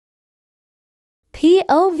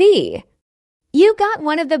POV. You got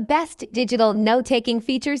one of the best digital note-taking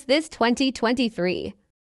features this 2023.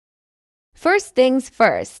 First things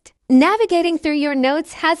first, navigating through your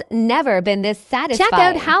notes has never been this satisfying. Check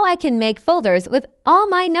out how I can make folders with all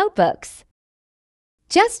my notebooks.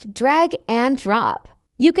 Just drag and drop.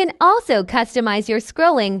 You can also customize your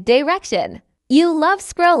scrolling direction. You love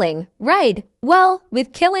scrolling, right? Well,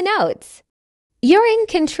 with Kilonotes, you're in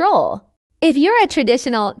control. If you're a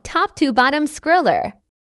traditional top-to-bottom scroller,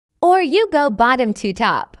 or you go bottom to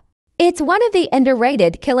top, it's one of the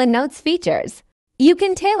underrated Kilonotes features. You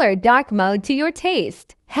can tailor dark mode to your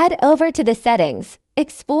taste. Head over to the settings,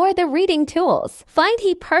 explore the reading tools, find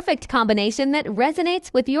the perfect combination that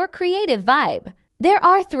resonates with your creative vibe. There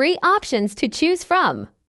are 3 options to choose from,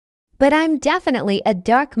 but I'm definitely a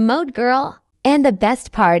dark mode girl. And the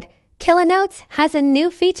best part, Kilonotes has a new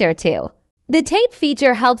feature too. The tape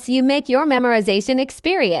feature helps you make your memorization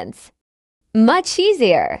experience much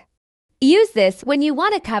easier. Use this when you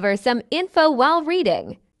want to cover some info while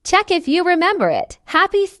reading. Check if you remember it.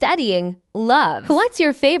 Happy studying. Love. What's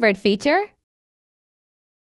your favorite feature?